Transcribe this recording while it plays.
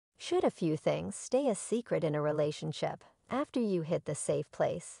Should a few things stay a secret in a relationship? After you hit the safe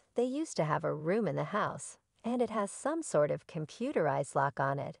place, they used to have a room in the house, and it has some sort of computerized lock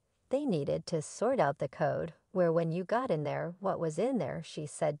on it. They needed to sort out the code, where when you got in there, what was in there, she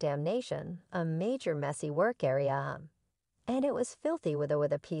said damnation, a major messy work area. And it was filthy with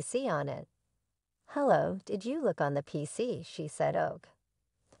a PC on it. Hello, did you look on the PC? She said, "Og.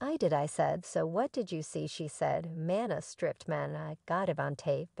 I did," I said. "So what did you see?" She said, "Man, a stripped man. I got it on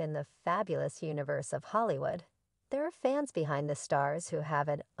tape in the fabulous universe of Hollywood. There are fans behind the stars who have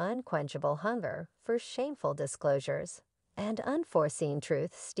an unquenchable hunger for shameful disclosures and unforeseen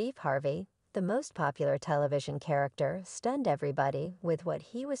truth." Steve Harvey, the most popular television character, stunned everybody with what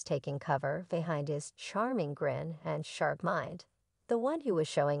he was taking cover behind his charming grin and sharp mind. The one who was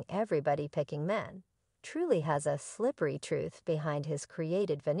showing everybody picking men truly has a slippery truth behind his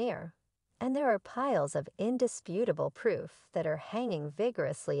created veneer. And there are piles of indisputable proof that are hanging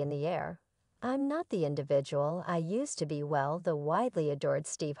vigorously in the air. I'm not the individual I used to be. Well, the widely adored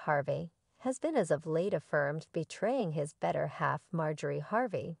Steve Harvey has been as of late affirmed betraying his better half, Marjorie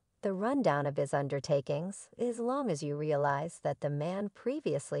Harvey. The rundown of his undertakings is long as you realize that the man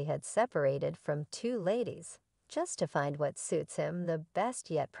previously had separated from two ladies. Just to find what suits him the best,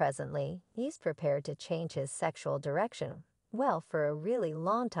 yet presently, he's prepared to change his sexual direction. Well, for a really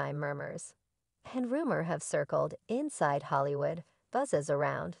long time, murmurs and rumor have circled inside Hollywood. Buzzes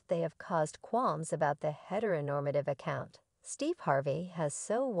around, they have caused qualms about the heteronormative account Steve Harvey has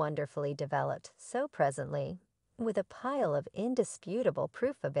so wonderfully developed so presently, with a pile of indisputable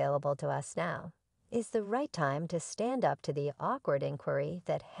proof available to us now. Is the right time to stand up to the awkward inquiry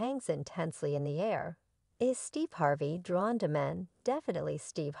that hangs intensely in the air. Is Steve Harvey drawn to men? Definitely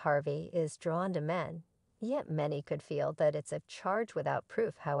Steve Harvey is drawn to men. Yet many could feel that it's a charge without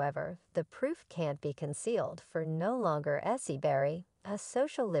proof. However, the proof can't be concealed, for no longer Essie Berry, a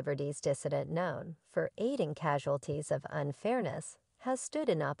social liberties dissident known for aiding casualties of unfairness, has stood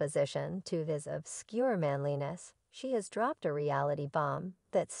in opposition to his obscure manliness. She has dropped a reality bomb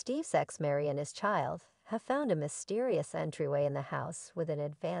that Steve's ex-Mary and his child have found a mysterious entryway in the house with an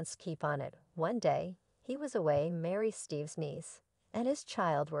advanced keep on it. One day, he was away, Mary, Steve's niece, and his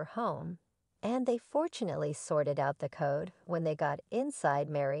child were home, and they fortunately sorted out the code. When they got inside,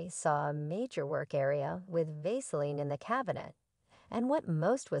 Mary saw a major work area with Vaseline in the cabinet. And what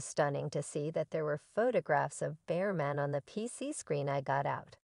most was stunning to see that there were photographs of Bear Man on the PC screen. I got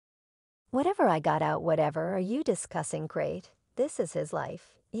out. Whatever I got out, whatever are you discussing? Great. This is his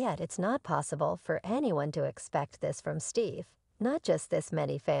life. Yet it's not possible for anyone to expect this from Steve. Not just this,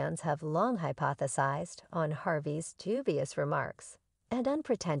 many fans have long hypothesized on Harvey's dubious remarks and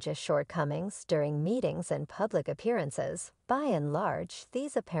unpretentious shortcomings during meetings and public appearances. By and large,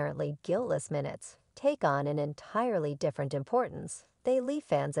 these apparently guiltless minutes take on an entirely different importance. They leave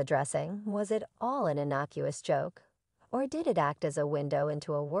fans addressing, was it all an innocuous joke? Or did it act as a window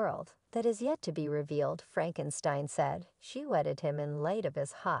into a world that is yet to be revealed? Frankenstein said she wedded him in light of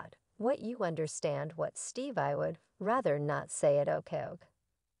his hot. What you understand what Steve, I would rather not say it. Okay.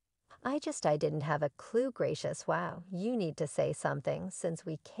 I didn't have a clue. Gracious, wow, you need to say something since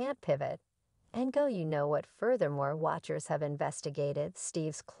we can't pivot and go. You know what? Furthermore, watchers have investigated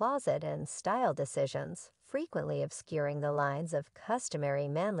Steve's closet and style decisions, frequently obscuring the lines of customary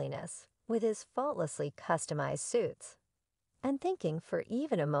manliness with his faultlessly customized suits. And thinking for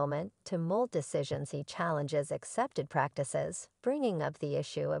even a moment to mold decisions, he challenges accepted practices, bringing up the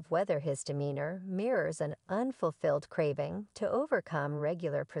issue of whether his demeanor mirrors an unfulfilled craving to overcome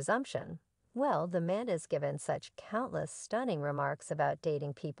regular presumption. Well, the man has given such countless stunning remarks about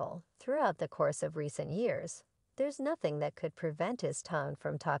dating people throughout the course of recent years. There's nothing that could prevent his tongue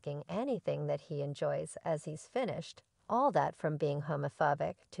from talking anything that he enjoys as he's finished. All that from being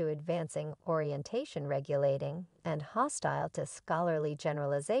homophobic to advancing orientation regulating and hostile to scholarly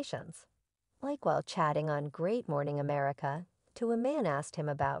generalizations. Like while chatting on Great Morning America, to a man asked him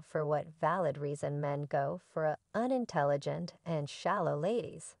about for what valid reason men go for unintelligent and shallow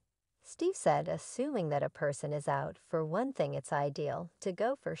ladies. Steve said, assuming that a person is out for one thing, it's ideal to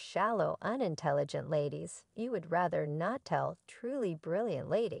go for shallow, unintelligent ladies. You would rather not tell truly brilliant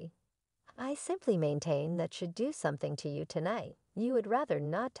lady. I simply maintain that should do something to you tonight. You would rather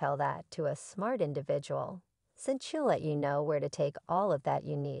not tell that to a smart individual, since she'll let you know where to take all of that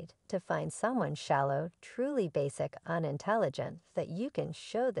you need to find someone shallow, truly basic, unintelligent, that you can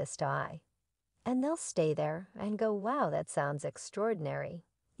show this to I. And they'll stay there and go, wow, that sounds extraordinary.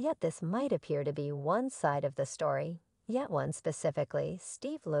 Yet this might appear to be one side of the story, yet one specifically.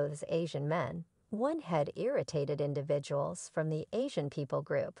 Steve loathes Asian men. One had irritated individuals from the Asian people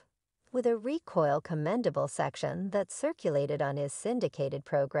group. with a recoil commendable section that circulated on his syndicated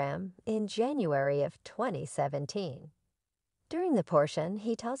program in January of 2017. During the portion,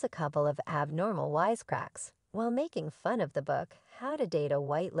 he tells a couple of abnormal wisecracks while making fun of the book How to Date a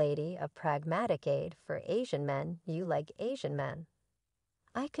White Lady, a Pragmatic Aid for Asian Men You Like Asian Men.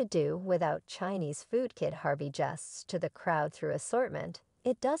 I could do without Chinese food kid Harvey jests to the crowd through assortment.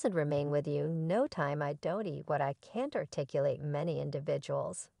 It doesn't remain with you no time I don't eat what I can't articulate many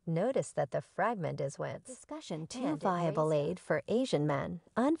individuals. Notice that the fragment is whence. Discussion too viable aid for Asian men.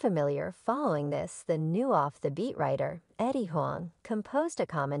 Unfamiliar following this, the new off-the-beat writer, Eddie Huang, composed a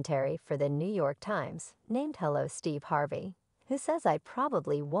commentary for the New York Times named Hello Steve Harvey, who says I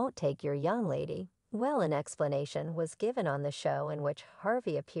probably won't take your young lady. Well, an explanation was given on the show in which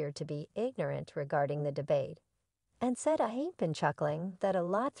Harvey appeared to be ignorant regarding the debate and said I ain't been chuckling that a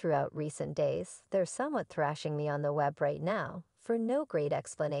lot throughout recent days. They're somewhat thrashing me on the web right now for no great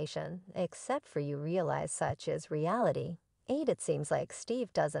explanation, except for you realize such is reality. It seems like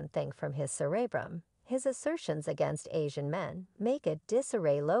Steve doesn't think from his cerebrum. His assertions against Asian men make a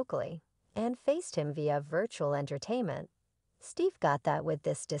disarray locally and faced him via virtual entertainment. Steve got that with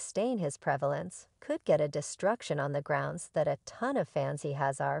this disdain his prevalence could get a destruction on the grounds that a ton of fans he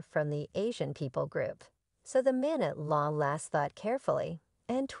has are from the Asian people group. So the man at long last thought carefully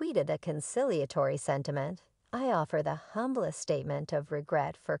and tweeted a conciliatory sentiment. I offer the humblest statement of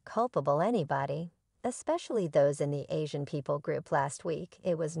regret for culpable anybody, especially those in the Asian people group last week.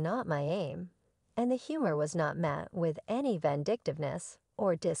 It was not my aim, and the humor was not met with any vindictiveness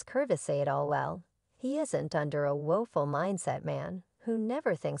or discourtesy at all. Well, he isn't under a woeful mindset man who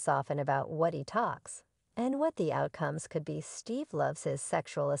never thinks often about what he talks and what the outcomes could be. Steve loves his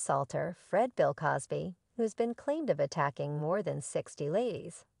sexual assaulter, Fred Bill Cosby, who's been claimed of attacking more than 60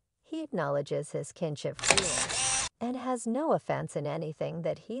 ladies. He acknowledges his kinship fear and has no offense in anything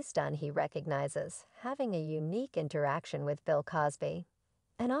that he's done. He recognizes having a unique interaction with Bill Cosby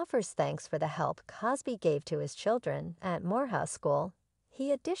and offers thanks for the help Cosby gave to his children at Morehouse School.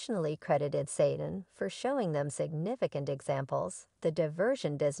 He additionally credited Satan for showing them significant examples. The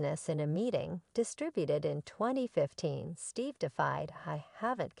diversion business in a meeting distributed in 2015. Steve defied, I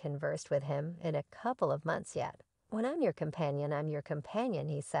haven't conversed with him in a couple of months yet. When I'm your companion,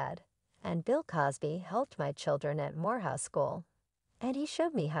 he said. And Bill Cosby helped my children at Morehouse School. And he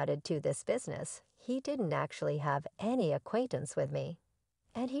showed me how to do this business. He didn't actually have any acquaintance with me.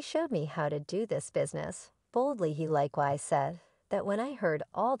 And he showed me how to do this business. Boldly he likewise said that when I heard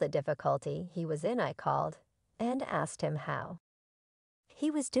all the difficulty he was in, I called and asked him how he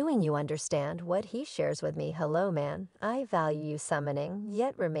was doing. You understand what he shares with me. Hello, man. I value you summoning,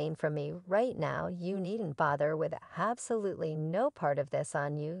 yet remain from me right now. You needn't bother with absolutely no part of this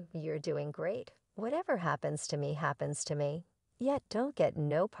on you. You're doing great. Whatever happens to me happens to me. Yet don't get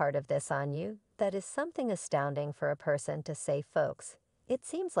no part of this on you. That is something astounding for a person to say, folks. It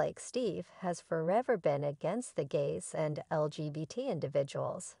seems like Steve has forever been against the gays and LGBT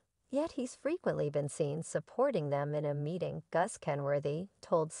individuals, yet he's frequently been seen supporting them in a meeting. Gus Kenworthy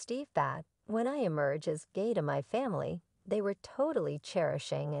told Steve Bat, when I emerge as gay to my family, they were totally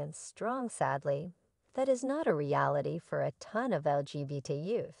cherishing and strong. Sadly, that is not a reality for a ton of LGBT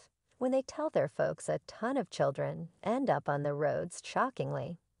youth. When they tell their folks, a ton of children end up on the roads,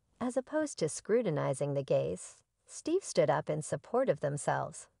 shockingly, as opposed to scrutinizing the gays. Steve stood up in support of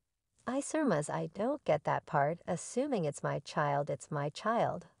themselves. I surmise I don't get that part. Assuming it's my child, it's my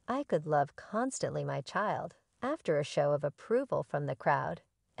child. I could love constantly my child. After a show of approval from the crowd,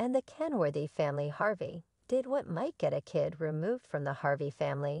 and the Kenworthy family, Harvey did what might get a kid removed from the Harvey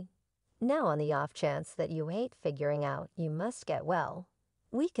family. Now on the off chance that you ain't figuring out you must get well,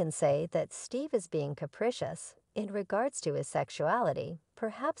 we can say that Steve is being capricious in regards to his sexuality.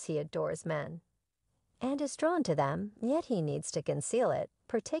 Perhaps he adores men and is drawn to them, yet he needs to conceal it,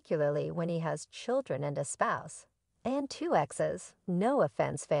 particularly when he has children and a spouse. And 2 exes. No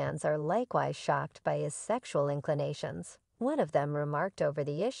offense, fans are likewise shocked by his sexual inclinations. One of them remarked over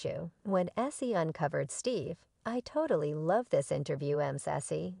the issue when Essie uncovered Steve. I totally love this interview.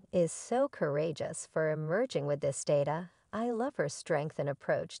 Essie is so courageous for emerging with this data. I love her strength and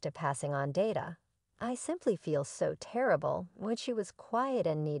approach to passing on data. I simply feel so terrible when she was quiet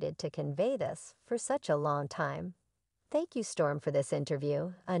and needed to convey this for such a long time. Thank you, Storm, for this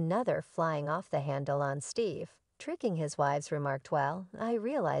interview. Another flying off the handle on Steve. Tricking his wives remarked, well, I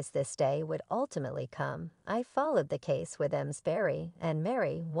realized this day would ultimately come. I followed the case with Barry and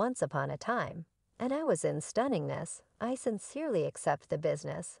Mary once upon a time, and I was in stunningness. I sincerely accept the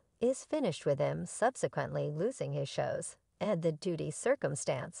business is finished with him subsequently losing his shows and the duty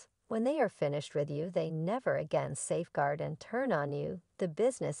circumstance When they are finished with you, they never again safeguard and turn on you. The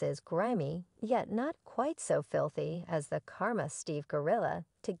business is grimy, yet not quite so filthy as the karma Steve gorilla.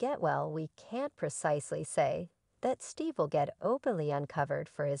 To get well, we can't precisely say that Steve will get openly uncovered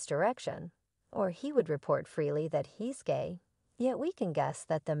for his direction, or he would report freely that he's gay. Yet we can guess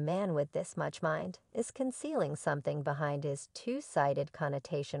that the man with this much mind is concealing something behind his two-sided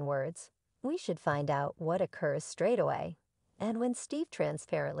connotation words. We should find out what occurs straight away. And when Steve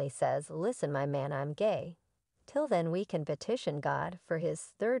transparently says, "Listen, my man, I'm gay," till then we can petition God for his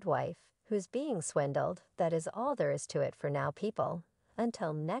third wife, who's being swindled. That is all there is to it for now, people.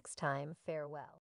 Until next time, farewell.